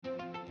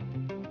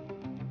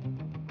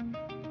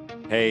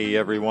Hey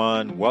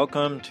everyone,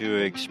 welcome to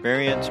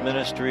Experience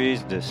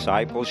Ministries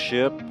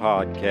Discipleship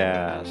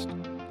Podcast.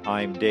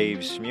 I'm Dave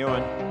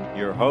Smewen,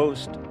 your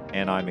host,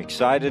 and I'm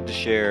excited to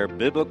share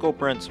biblical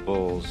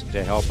principles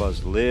to help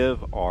us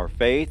live our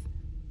faith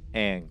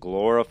and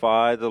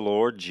glorify the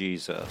Lord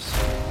Jesus.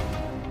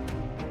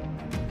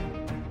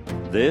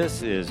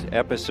 This is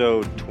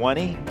episode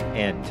 20,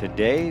 and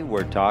today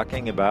we're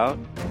talking about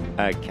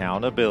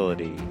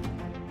accountability.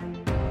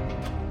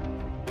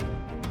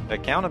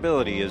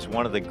 Accountability is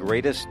one of the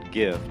greatest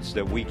gifts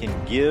that we can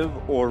give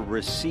or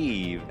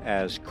receive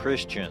as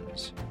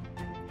Christians.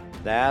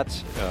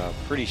 That's a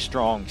pretty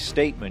strong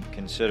statement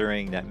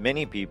considering that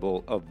many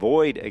people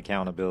avoid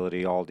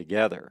accountability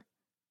altogether.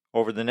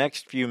 Over the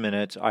next few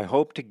minutes, I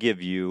hope to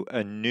give you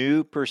a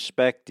new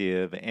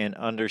perspective and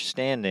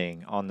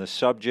understanding on the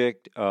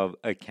subject of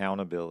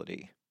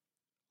accountability.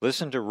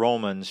 Listen to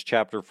Romans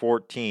chapter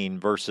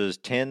 14, verses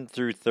 10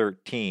 through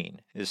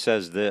 13. It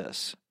says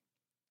this,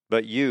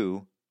 "But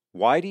you,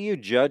 why do you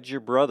judge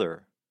your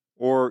brother?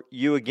 Or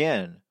you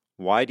again,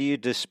 why do you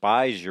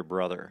despise your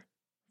brother?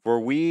 For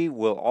we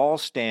will all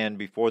stand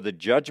before the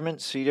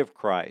judgment seat of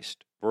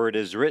Christ. For it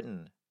is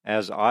written,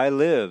 As I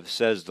live,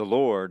 says the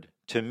Lord,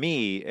 to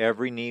me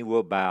every knee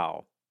will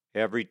bow,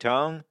 every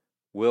tongue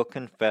will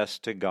confess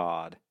to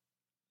God.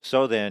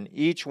 So then,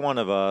 each one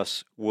of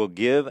us will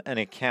give an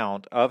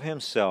account of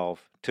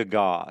himself to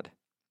God.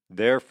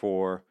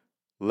 Therefore,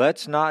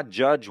 let's not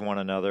judge one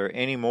another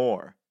any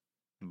more.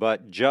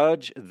 But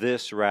judge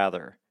this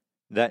rather,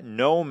 that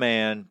no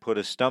man put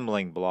a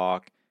stumbling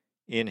block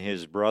in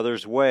his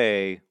brother's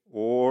way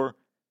or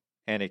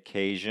an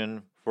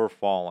occasion for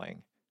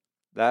falling."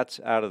 That's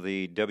out of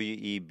the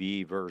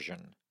WEB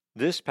version.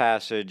 This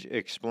passage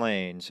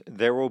explains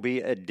there will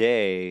be a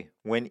day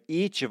when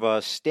each of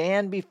us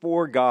stand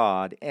before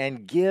God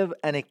and give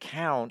an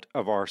account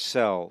of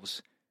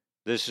ourselves.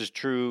 This is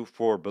true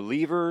for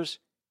believers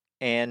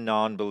and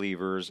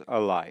non-believers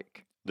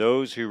alike.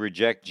 Those who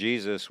reject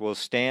Jesus will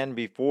stand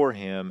before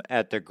him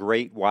at the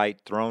great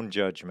white throne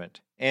judgment,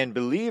 and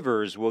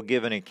believers will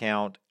give an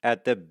account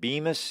at the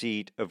bema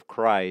seat of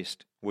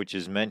Christ, which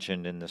is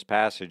mentioned in this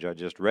passage I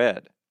just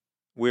read.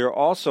 We are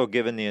also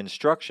given the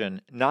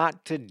instruction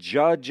not to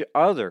judge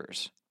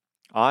others.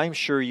 I'm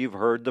sure you've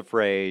heard the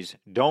phrase,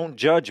 "Don't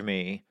judge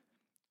me."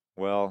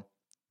 Well,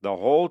 the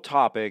whole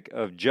topic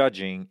of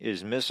judging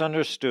is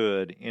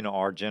misunderstood in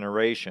our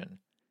generation.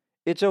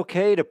 It's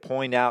okay to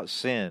point out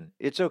sin.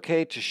 It's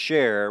okay to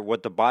share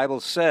what the Bible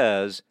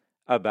says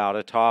about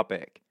a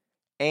topic.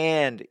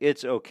 And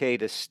it's okay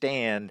to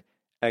stand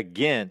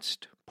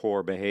against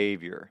poor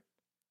behavior.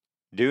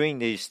 Doing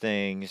these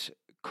things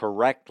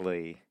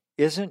correctly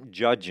isn't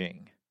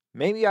judging.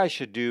 Maybe I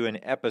should do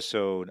an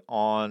episode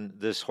on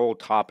this whole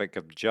topic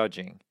of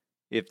judging.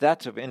 If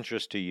that's of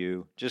interest to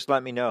you, just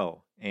let me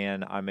know,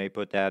 and I may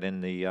put that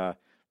in the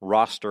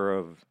roster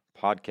of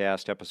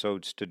podcast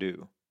episodes to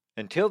do.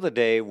 Until the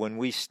day when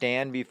we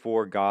stand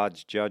before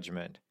God's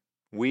judgment,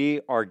 we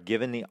are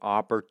given the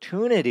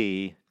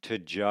opportunity to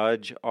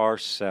judge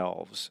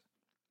ourselves.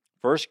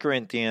 1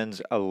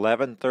 Corinthians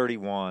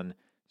 11:31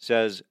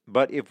 says,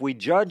 "But if we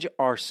judge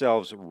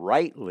ourselves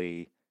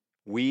rightly,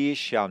 we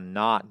shall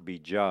not be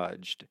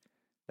judged."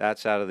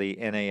 That's out of the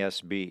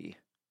NASB.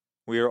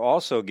 We are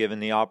also given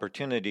the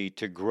opportunity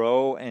to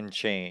grow and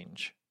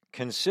change.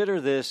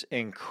 Consider this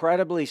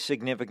incredibly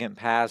significant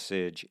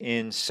passage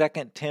in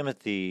 2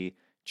 Timothy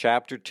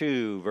chapter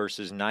 2,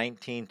 verses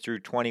 19 through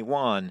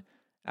 21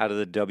 out of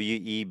the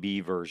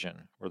WEB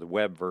version, or the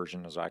web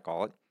version as I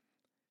call it.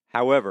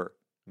 "However,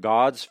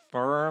 God's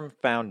firm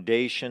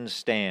foundation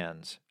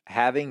stands,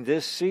 having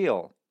this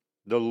seal,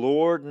 the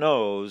Lord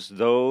knows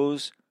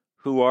those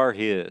who are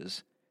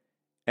his.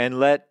 And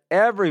let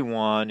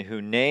everyone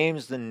who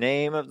names the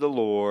name of the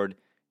Lord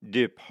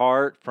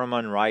depart from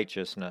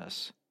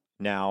unrighteousness.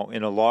 Now,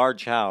 in a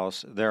large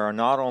house, there are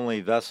not only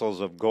vessels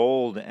of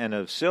gold and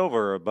of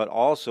silver, but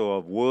also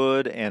of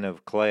wood and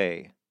of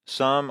clay.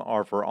 Some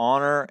are for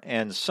honor,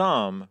 and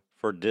some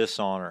for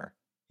dishonor.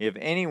 If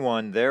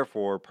anyone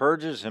therefore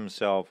purges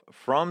himself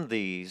from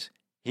these,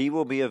 he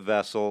will be a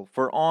vessel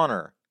for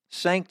honor,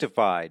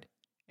 sanctified,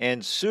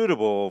 and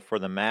suitable for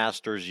the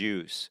master's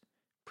use,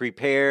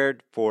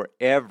 prepared for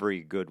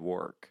every good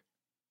work."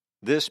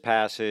 This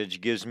passage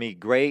gives me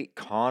great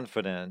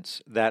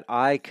confidence that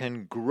I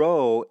can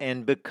grow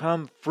and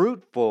become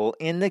fruitful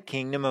in the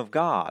kingdom of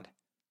God.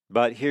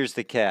 But here's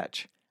the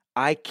catch.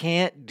 I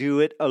can't do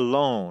it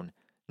alone.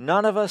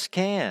 None of us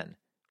can.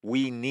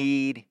 We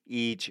need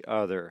each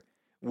other.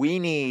 We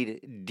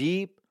need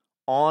deep,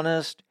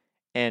 honest,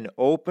 and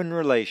open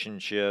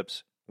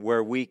relationships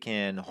where we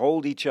can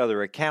hold each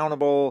other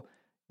accountable,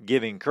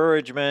 give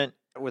encouragement.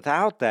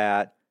 Without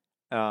that,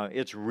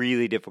 it's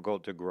really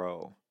difficult to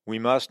grow. We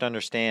must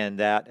understand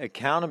that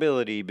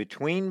accountability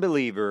between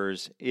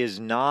believers is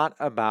not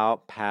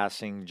about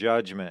passing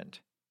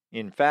judgment.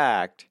 In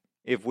fact,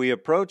 if we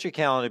approach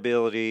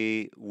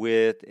accountability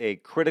with a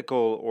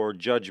critical or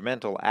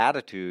judgmental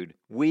attitude,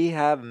 we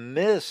have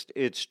missed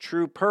its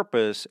true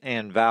purpose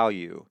and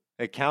value.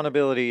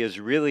 Accountability is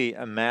really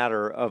a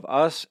matter of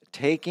us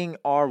taking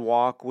our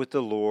walk with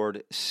the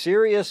Lord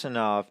serious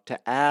enough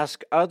to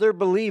ask other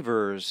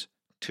believers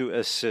to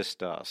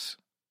assist us.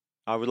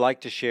 I would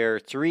like to share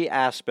 3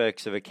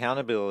 aspects of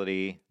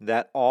accountability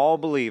that all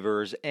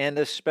believers and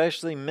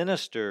especially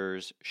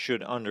ministers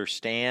should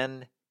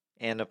understand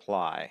and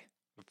apply.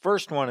 The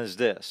first one is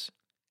this: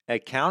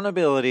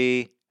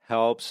 accountability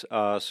helps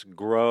us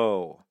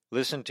grow.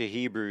 Listen to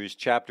Hebrews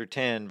chapter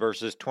 10,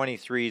 verses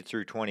 23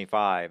 through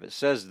 25. It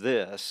says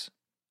this: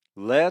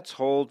 "Let's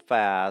hold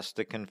fast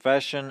the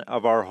confession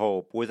of our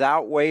hope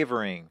without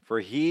wavering, for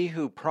he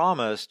who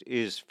promised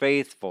is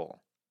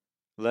faithful.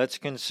 Let's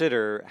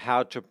consider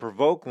how to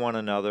provoke one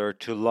another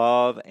to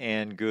love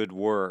and good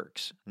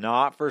works,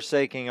 not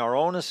forsaking our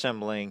own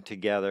assembling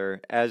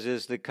together, as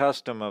is the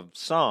custom of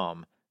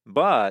some,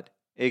 but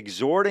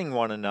exhorting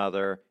one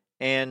another,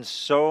 and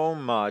so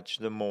much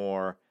the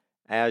more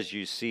as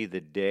you see the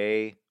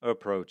day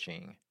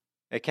approaching."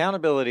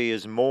 Accountability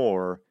is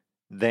more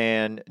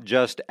than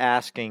just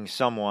asking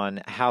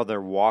someone how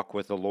their walk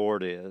with the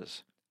Lord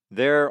is.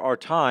 There are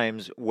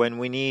times when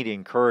we need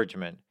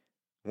encouragement,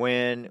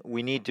 when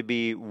we need to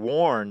be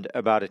warned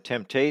about a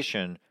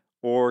temptation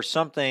or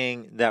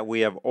something that we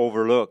have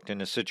overlooked in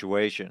a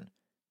situation.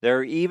 There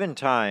are even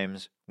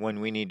times when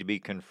we need to be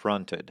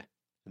confronted.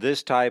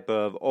 This type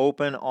of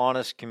open,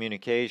 honest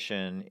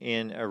communication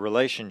in a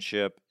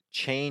relationship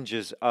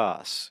changes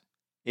us.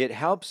 It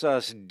helps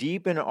us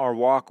deepen our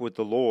walk with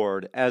the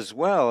Lord as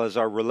well as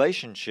our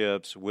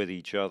relationships with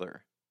each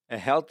other. A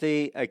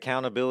healthy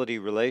accountability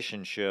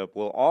relationship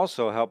will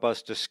also help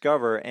us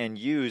discover and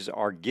use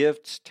our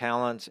gifts,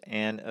 talents,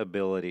 and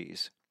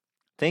abilities.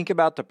 Think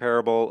about the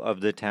parable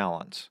of the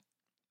talents.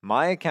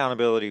 My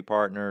accountability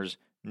partners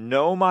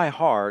know my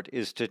heart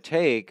is to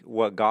take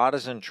what God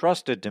has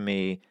entrusted to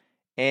me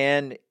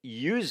and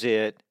use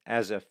it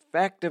as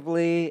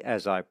effectively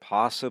as I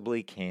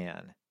possibly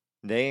can.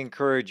 They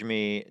encourage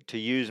me to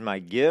use my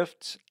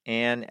gifts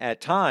and at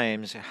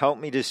times help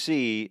me to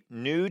see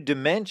new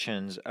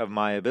dimensions of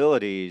my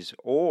abilities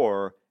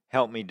or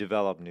help me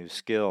develop new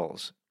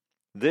skills.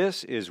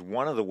 This is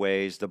one of the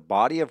ways the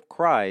body of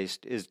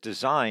Christ is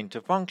designed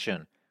to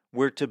function.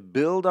 We're to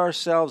build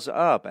ourselves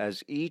up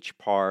as each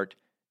part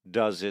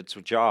does its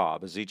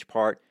job, as each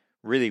part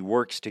really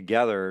works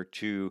together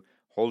to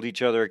hold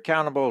each other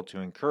accountable, to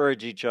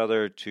encourage each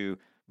other, to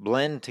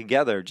blend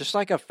together, just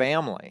like a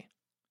family.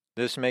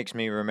 This makes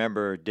me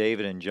remember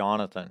David and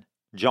Jonathan.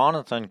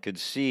 Jonathan could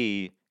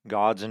see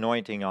God's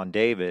anointing on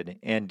David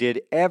and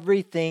did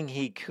everything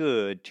he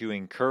could to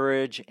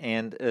encourage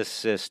and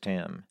assist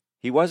him.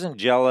 He wasn't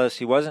jealous,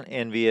 he wasn't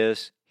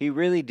envious. He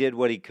really did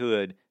what he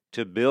could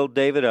to build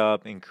David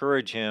up,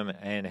 encourage him,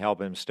 and help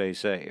him stay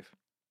safe.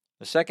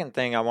 The second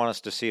thing I want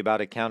us to see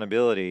about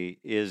accountability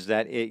is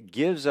that it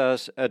gives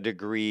us a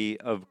degree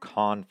of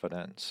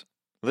confidence.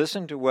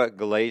 Listen to what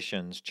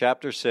Galatians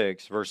chapter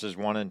 6, verses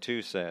 1 and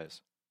 2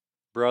 says.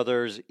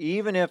 "Brothers,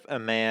 even if a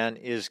man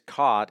is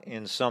caught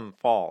in some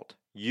fault,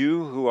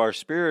 you who are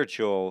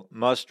spiritual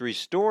must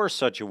restore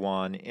such a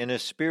one in a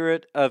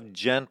spirit of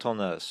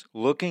gentleness,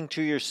 looking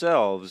to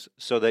yourselves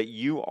so that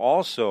you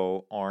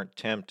also aren't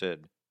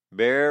tempted.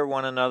 Bear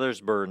one another's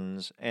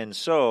burdens, and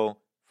so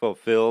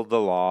fulfill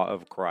the law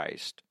of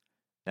Christ."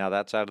 Now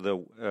that's out of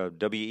the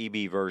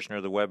WEB version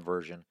or the web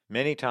version.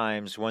 Many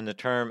times when the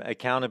term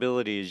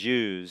accountability is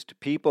used,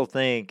 people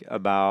think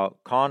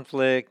about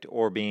conflict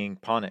or being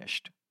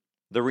punished.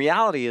 The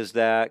reality is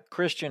that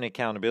Christian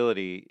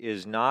accountability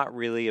is not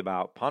really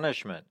about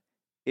punishment.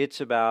 It's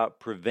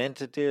about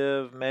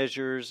preventative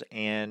measures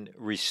and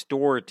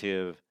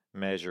restorative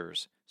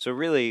measures. So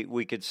really,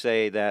 we could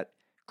say that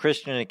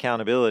Christian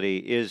accountability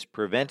is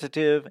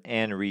preventative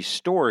and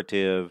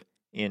restorative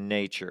in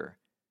nature.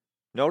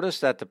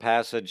 Notice that the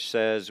passage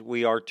says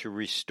we are to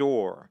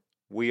restore,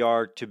 we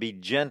are to be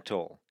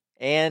gentle,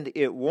 and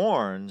it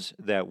warns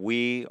that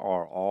we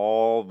are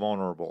all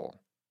vulnerable.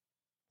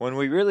 When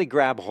we really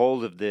grab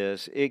hold of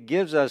this, it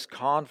gives us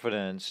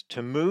confidence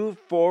to move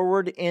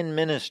forward in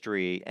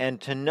ministry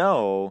and to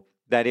know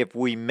that if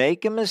we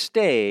make a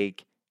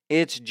mistake,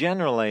 it's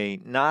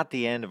generally not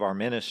the end of our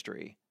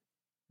ministry.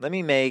 Let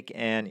me make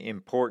an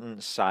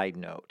important side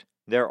note.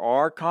 There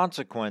are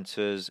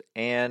consequences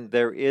and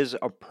there is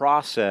a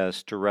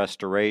process to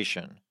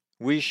restoration.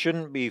 We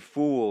shouldn't be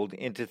fooled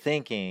into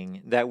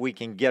thinking that we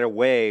can get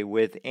away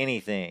with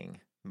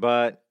anything,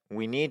 but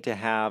we need to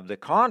have the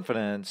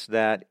confidence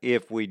that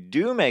if we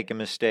do make a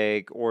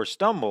mistake or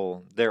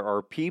stumble, there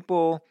are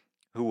people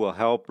who will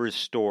help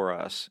restore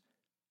us.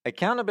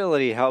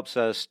 Accountability helps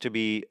us to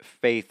be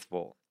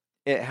faithful.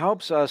 It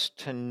helps us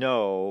to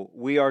know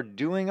we are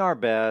doing our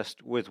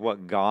best with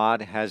what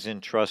God has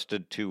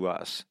entrusted to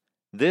us.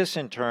 This,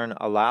 in turn,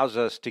 allows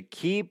us to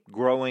keep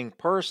growing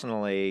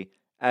personally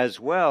as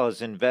well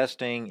as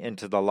investing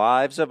into the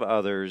lives of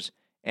others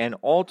and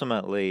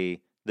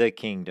ultimately the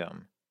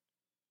kingdom.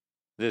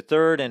 The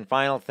third and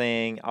final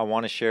thing I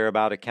want to share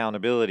about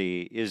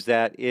accountability is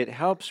that it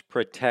helps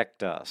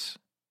protect us.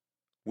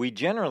 We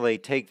generally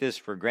take this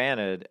for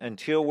granted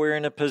until we're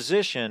in a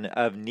position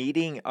of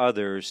needing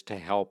others to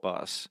help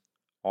us.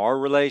 Our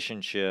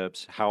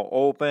relationships, how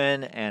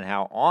open and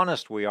how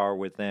honest we are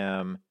with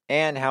them,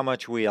 and how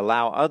much we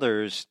allow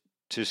others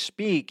to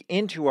speak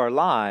into our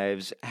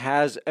lives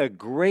has a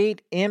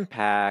great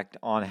impact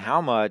on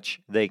how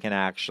much they can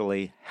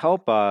actually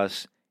help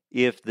us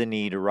if the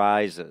need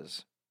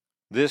arises.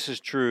 This is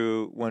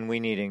true when we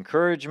need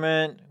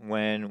encouragement,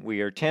 when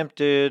we are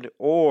tempted,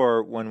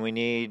 or when we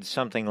need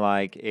something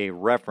like a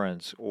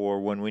reference,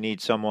 or when we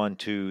need someone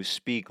to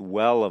speak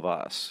well of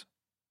us.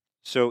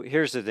 So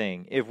here's the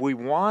thing. If we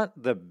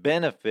want the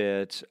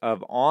benefits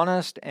of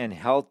honest and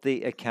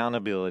healthy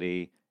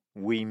accountability,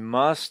 we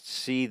must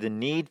see the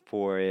need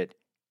for it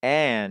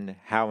and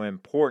how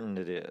important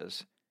it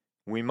is.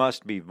 We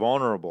must be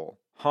vulnerable,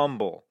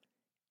 humble,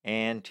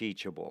 and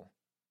teachable.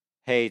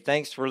 Hey,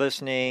 thanks for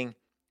listening.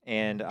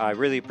 And I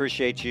really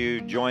appreciate you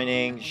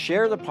joining.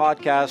 Share the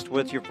podcast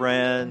with your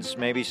friends,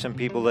 maybe some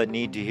people that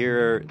need to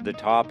hear the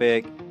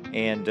topic,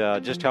 and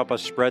just help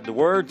us spread the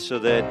word so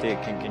that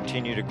it can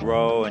continue to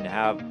grow and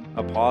have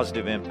a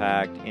positive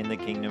impact in the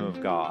kingdom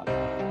of God.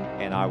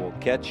 And I will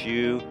catch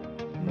you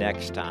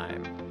next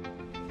time.